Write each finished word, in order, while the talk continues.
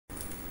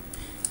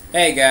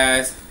Hey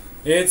guys,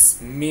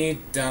 It's me,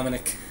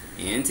 Dominic.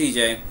 and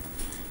TJ.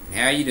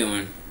 How you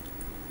doing?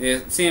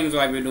 It seems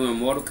like we're doing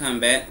Mortal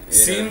Kombat.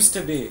 Seems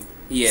to be.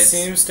 Yes.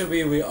 Seems to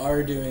be we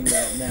are doing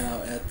that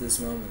now at this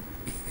moment.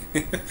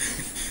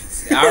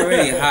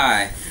 Already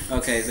high.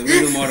 Okay, so we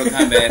do Mortal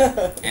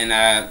Kombat,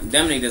 and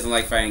Dominic doesn't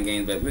like fighting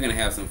games, but we're gonna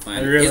have some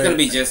fun. It's gonna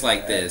be just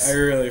like this. I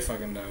really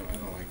fucking don't. I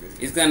don't like this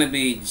game. It's gonna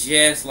be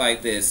just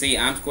like this. See,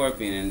 I'm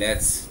Scorpion, and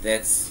that's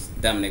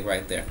Dominic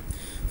right there.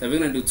 So we're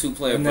gonna do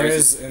two-player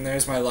versus. And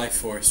there's my life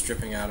force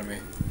dripping out of me.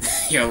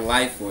 Your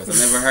life force. I've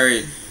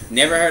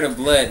never heard of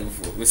blood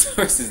before. Which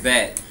versus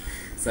that.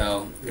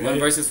 So Right. 1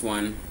 versus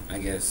 1, I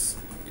guess,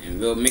 and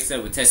we'll mix it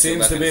up with TESTACERONE in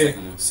the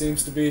second one.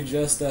 Seems to be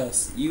just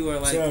us. You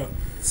are like So,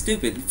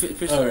 stupid for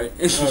oh, sure. oh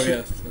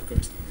yes, of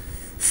course.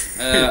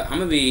 I'm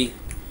gonna be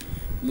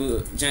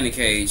Johnny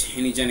Cage.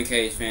 Any Johnny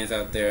Cage fans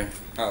out there?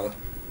 Holla.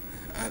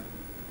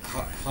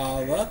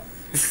 Holla.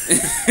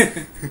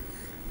 It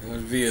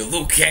would be a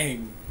Liu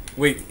Kang.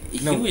 Wait,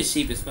 no. You was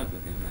sheep as fuck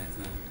with him last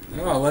time.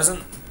 No, I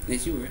wasn't.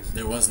 Yes, you were.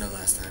 There was no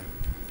last time.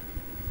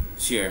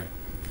 Sure.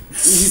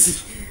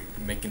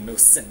 Making no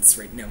sense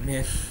right now,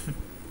 man.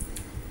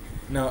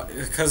 No,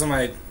 because of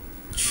my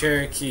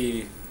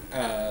Cherokee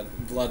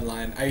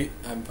bloodline.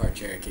 I'm part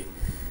Cherokee.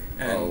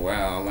 And Oh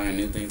wow, I learn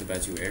new things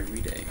about you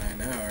every day. I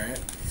know, right?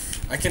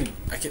 I can.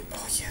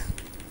 Oh yeah.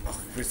 Oh,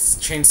 let's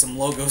change some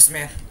logos,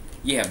 man.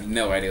 You have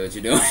no idea what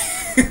you're doing.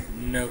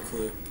 No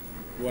clue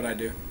what I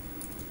do.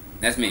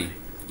 That's me.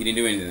 You didn't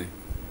do anything.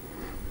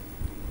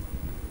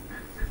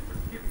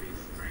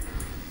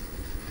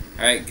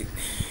 Alright,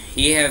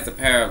 he has the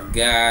power of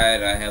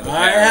God, I have the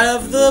power I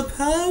have the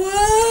power.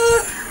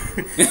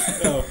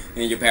 Oh.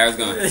 And your power's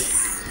gone.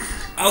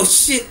 Oh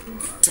shit!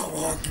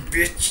 Tomahawk,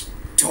 bitch.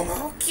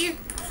 Tomahawk.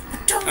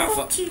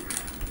 Tomahawk.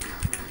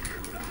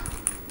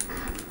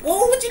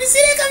 Whoa, but you didn't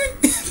see that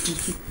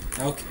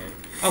coming? Okay.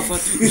 Oh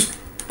fuck.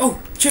 Oh,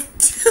 trip.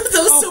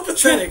 That was so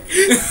pathetic.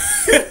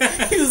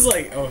 He was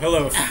like, "Oh,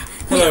 hello,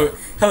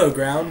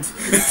 ground."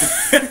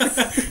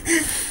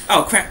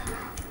 Oh crap.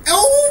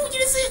 Oh, you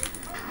didn't see it.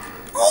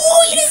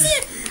 Oh, you didn't see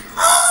it.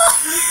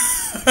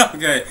 Oh.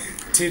 Okay.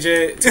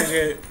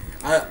 TJ,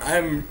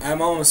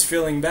 I'm almost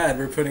feeling bad.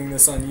 We're putting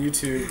this on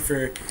YouTube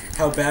for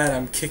how bad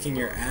I'm kicking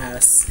your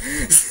ass.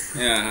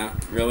 Yeah,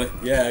 really?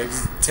 Yeah,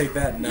 just take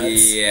that,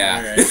 nuts.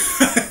 Yeah.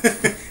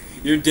 Alright.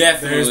 You're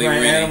definitely There's my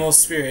winning. animal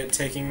spirit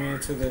taking me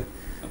to the...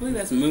 I believe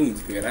that's Moon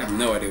Spirit. I have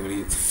no idea what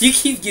he is. You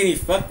keep getting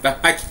fucked by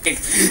my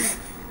kicks.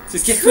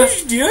 Just get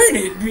Who's doing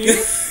it, man?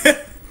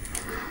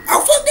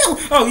 Oh, fuck no!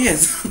 Oh,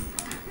 yes.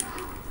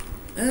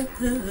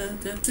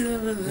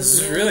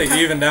 This is really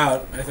evened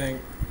out, I think.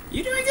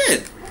 You're doing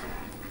good.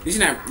 At least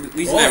you're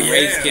not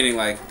race kidding.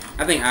 Like,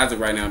 I think Isaac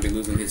right now would be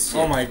losing his shit.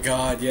 Oh my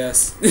god,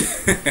 yes.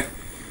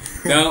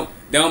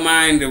 Don't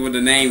mind with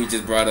the name you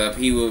just brought up.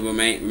 He will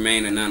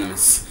remain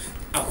anonymous.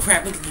 Oh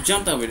crap! Look, you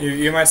jumped over there.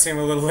 You might see him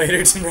a little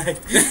later tonight.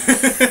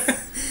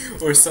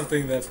 Or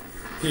something that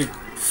he...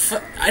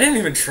 I didn't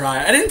even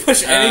try. I didn't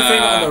push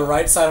anything on the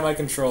right side of my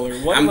controller.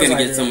 I'm gonna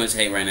get so much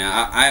hate right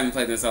now. I haven't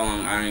played this so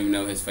long, I don't even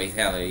know his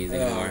fatalities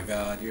anymore. Oh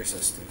god, you're so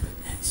stupid.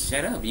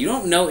 Shut up. You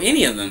don't know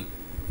any of them.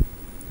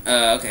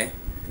 Okay.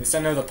 At least I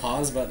know the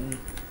pause button.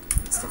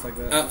 Stuff like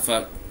that. Oh,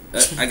 fuck.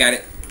 I got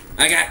it.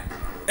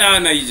 Oh,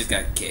 no, you just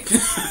got kicked.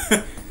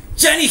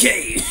 Johnny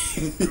Cage!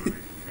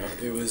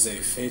 It was a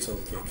fatal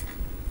kick.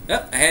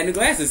 Oh, I had new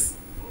glasses.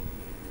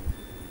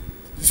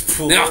 Just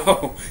pull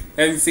No,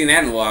 haven't seen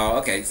that in a while.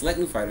 Okay, select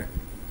new fighter.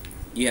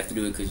 You have to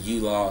do it because you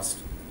lost.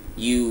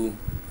 You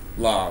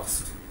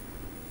lost.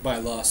 By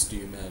lost,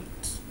 you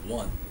meant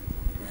won,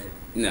 right?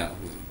 No,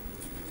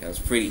 that was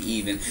pretty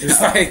even.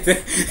 Like,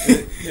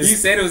 you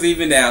said it was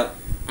evened out.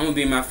 I'm gonna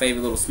be my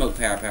favorite little smoke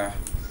power.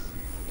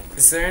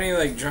 Is there any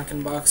like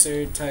drunken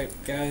boxer type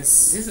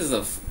guys? This is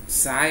a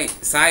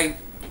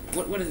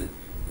what is it?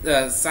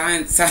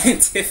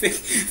 Scientific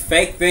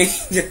fake thing.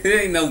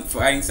 There ain't no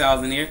fighting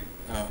styles in here.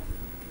 Oh.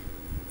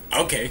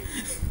 Okay.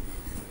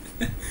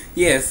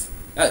 Yes.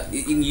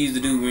 You can use the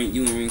dude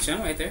you and Ring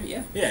Chun right there.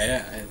 Yeah.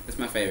 Yeah. That's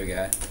my favorite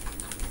guy.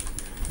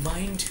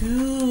 Mine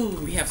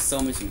too. We have so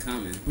much in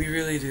common. We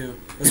really do.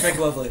 Let's make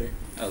love later.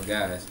 Oh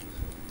gosh.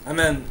 I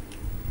mean,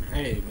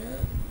 hey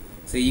man.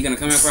 See, you're gonna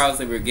come across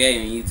that we're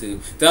gay on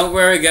YouTube. Don't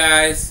worry,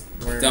 guys.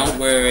 Don't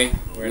worry.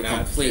 We're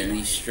not completely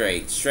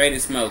gay. straight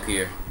as smoke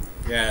here.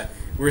 Yeah.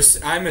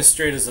 I'm as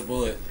straight as a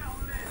bullet.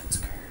 Let's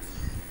go.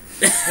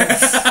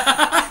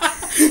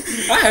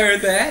 I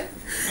heard that.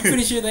 I'm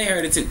pretty sure they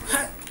heard it too.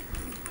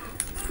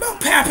 Smoke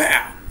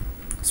pow.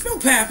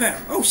 Smoke pow.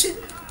 Oh shit.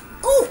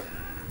 Oh.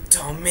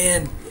 Oh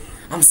man,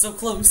 I'm so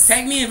close.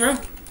 Tag me in, bro.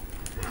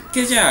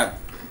 Good job.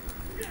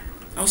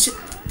 Oh shit.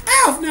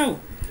 Ow no.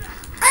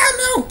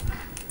 Ow no.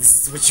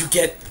 This is what you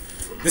get.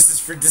 This is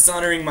for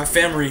dishonoring my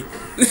family.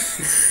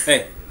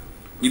 Hey,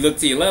 you look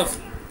to your left,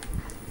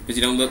 but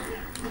you don't look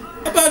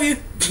above you.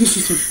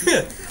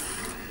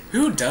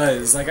 Who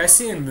does? Like, I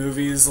see in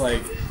movies,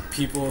 like,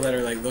 people that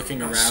are, like,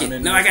 looking around shit.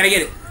 and... No, I gotta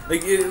get it.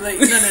 Like,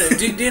 no.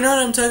 Do you know what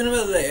I'm talking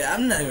about? Like,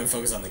 I'm not even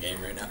focused on the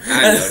game right now.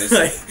 I noticed.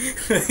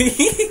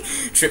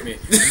 Trip me.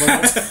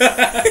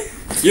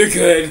 You're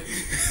good.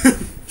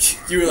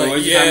 You were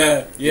like,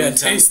 yeah,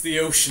 taste the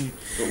ocean.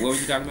 What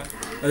was you talking about?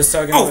 I was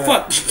talking about... Oh,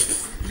 fuck!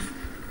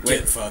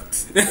 Get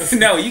fucked.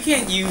 No, you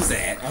can't use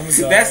that. I'm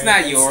sorry. That's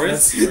not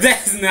yours.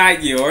 That's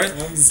not yours.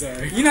 I'm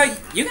sorry. You know,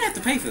 you're gonna have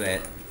to pay for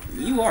that.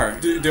 You are.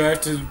 Do I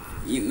have to...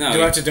 No.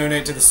 Do I have to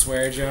donate to the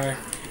swear jar?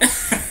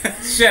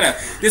 Shut up.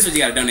 This is what you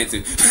gotta donate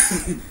to.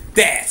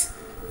 That.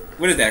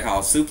 What is that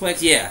called?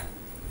 Suplex? Yeah.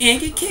 And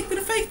get kicked in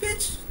the face,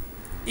 bitch.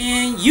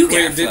 And you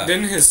got fucked.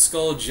 Didn't his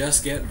skull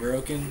just get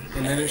broken?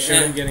 And then it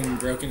showed him getting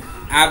broken?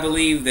 I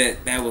believe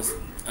that was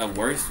a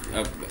worse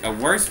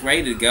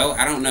way to go.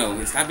 I don't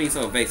know. Stop being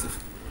so evasive.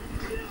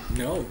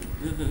 No.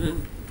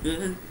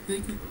 Look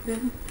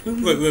at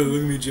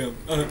me jump.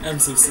 I'm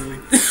so silly.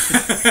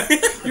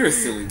 You're a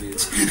silly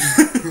bitch.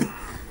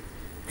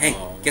 Hey,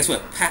 guess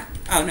what? Pop.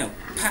 Oh no.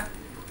 Pop.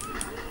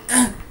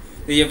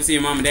 Did you ever see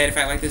your mom and daddy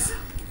fight like this?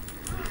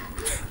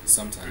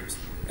 Sometimes.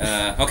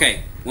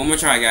 Okay. One more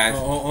try, guys.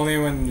 Only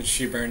when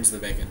she burns the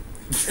bacon.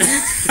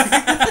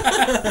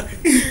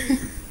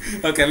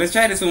 Okay, let's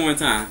try this one more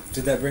time.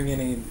 Did that bring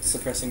any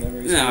suppressing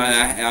memories? No,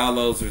 all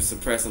those were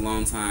suppressed a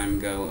long time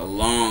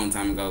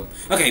ago.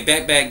 Okay,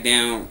 back,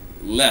 down,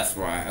 left,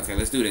 right. Okay,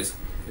 let's do this.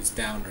 It's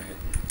down, right?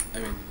 I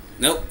mean...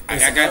 Nope, I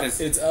got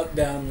this. It's up,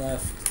 down,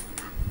 left.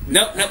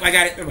 Nope, I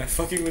got it. Am I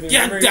fucking with your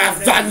Yeah, memory?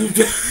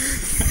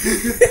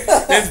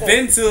 It's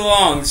been too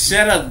long.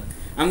 Shut up.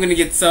 I'm gonna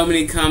get so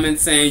many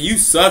comments saying, you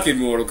suck in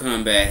Mortal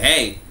Kombat.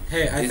 Hey,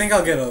 I think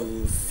I'll get a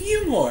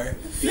few more.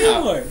 You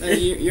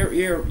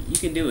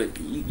can do it.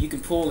 You can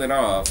pull it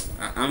off.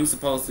 I'm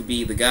supposed to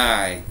be the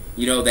guy.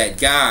 You know, that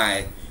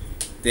guy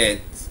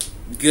that's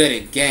good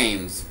at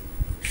games.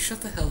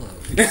 Shut the hell up.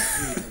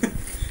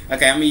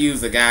 Okay, I'm gonna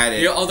use a guy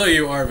that... although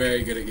you are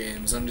very good at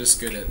games, I'm just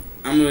good at...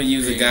 I'm gonna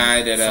use a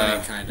guy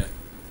that... funny, kinda.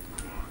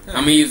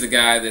 I'm gonna use a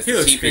guy that's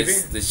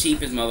the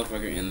cheapest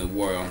motherfucker in the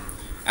world.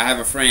 I have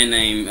a friend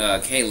named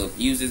Caleb.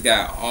 Use this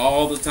guy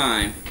all the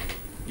time.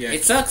 Yeah.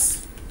 It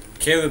sucks.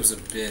 Caleb's a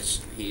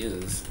bitch. He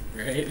is.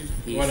 Right?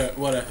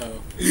 What a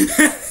hoe.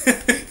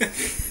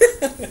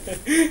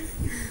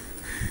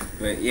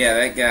 But yeah,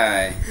 that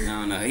guy, I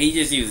don't know. He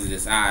just uses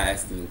this. I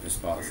asked him to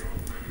pause.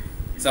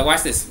 So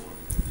watch this.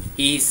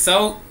 He's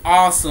so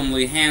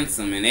awesomely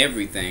handsome and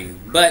everything,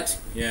 but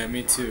yeah,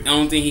 me too. The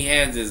only thing he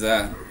has is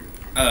okay.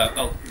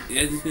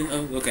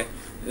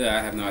 I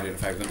have no idea to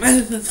fight with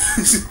him.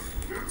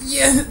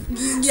 Yeah,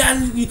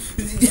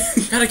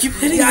 gotta keep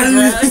hitting him.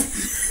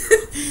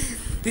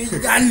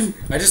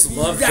 I just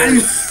love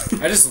dirt.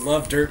 I just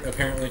love dirt,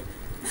 apparently.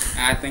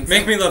 I think so.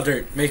 Make me love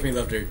dirt. Make me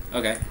love dirt.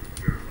 Okay.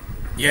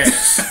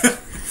 Yes.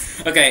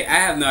 Okay, I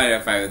have no idea how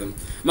to fight with him.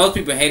 Most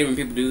people hate it when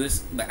people do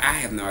this, but I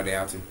have no idea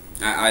how to.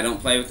 I don't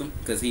play with him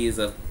because he is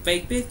a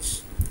fake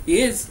bitch.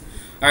 He is.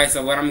 Alright,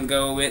 so what I'm going to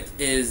go with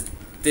is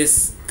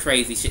this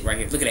crazy shit right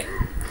here. Look at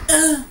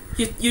that.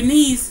 Your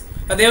knees.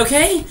 Are they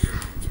okay?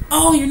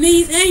 Oh, your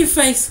knees and your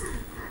face.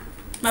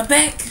 My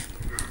back.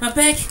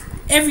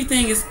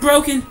 Everything is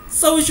broken.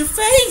 So is your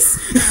face.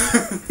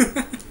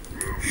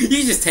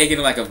 You're just taking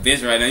it like a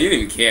bitch right now. You don't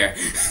even care.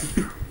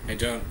 I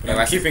don't. But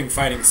I'm keeping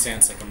fighting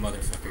stance like a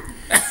motherfucker.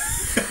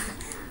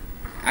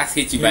 I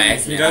hit you by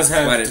accident. He does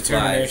have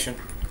determination.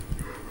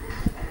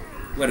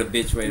 What a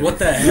bitch way to What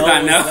the hell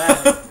I know.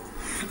 was that?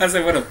 I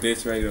said, what a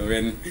bitch way to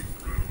win.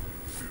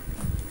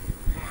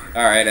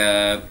 Alright,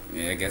 yeah,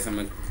 I guess I'm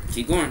gonna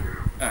keep going.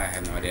 I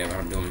have no idea what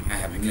I'm doing. I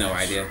have no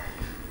idea.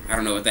 I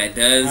don't know what that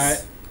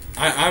does.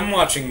 I'm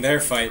watching their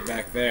fight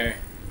back there.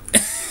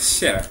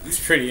 Shut up. It's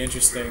pretty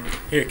interesting.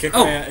 Here, kick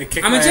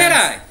I'm my a Jedi!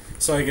 Jedi!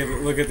 So I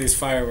can look at these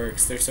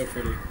fireworks. They're so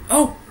pretty.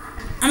 Oh!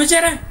 I'm a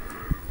Jedi!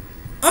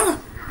 Oh!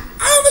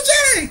 I'm a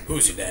Jedi!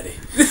 Who's your daddy?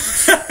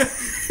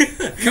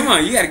 Come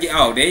on, you gotta get...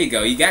 Oh, there you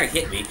go. You gotta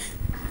hit me.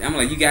 I'm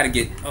like, you gotta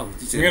get... Oh, I'm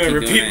gonna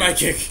repeat my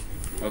kick.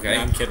 Okay.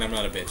 No, I'm kidding. I'm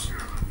not a bitch.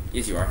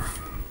 Yes, you are.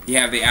 You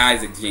have the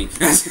eyes exchange.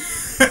 Yeah,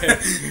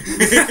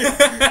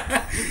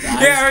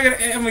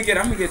 I'm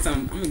gonna get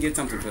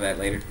something for that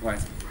later. Why?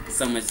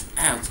 So much.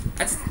 Ouch!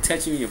 I just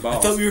touching your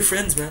balls. I thought we were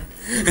friends, man.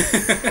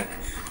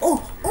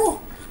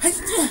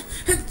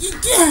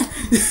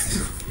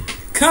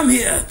 Come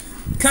here.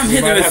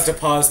 We might have to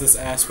pause this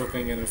ass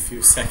whooping in a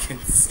few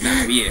seconds.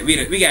 Nah, we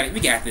got it. We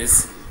got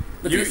this.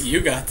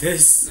 You got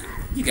this. Nah,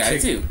 you got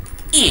it too.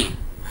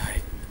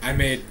 I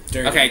made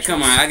dirty. Okay,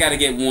 come on. I gotta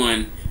get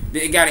one.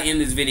 I gotta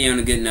end this video on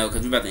a good note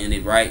because we're about to end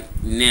it right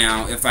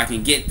now. If I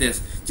can get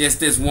this, just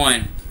this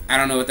one. I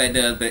don't know what that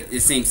does, but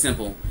it seems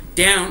simple.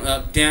 Down,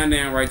 up, down,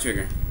 right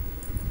trigger.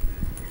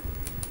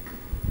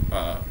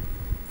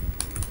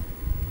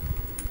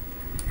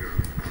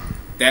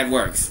 That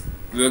works.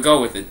 We'll go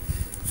with it.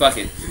 Fuck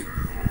it.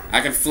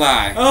 I can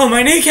fly. Oh,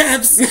 my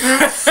kneecaps!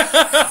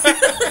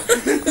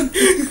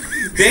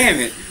 Damn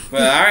it.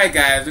 Well, alright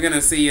guys, we're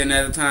gonna see you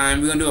another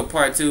time. We're gonna do a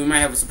part 2. We might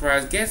have a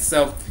surprise guest,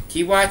 so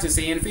keep watching.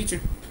 See you in the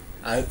future.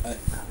 I love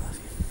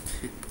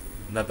you.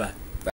 Bye-bye.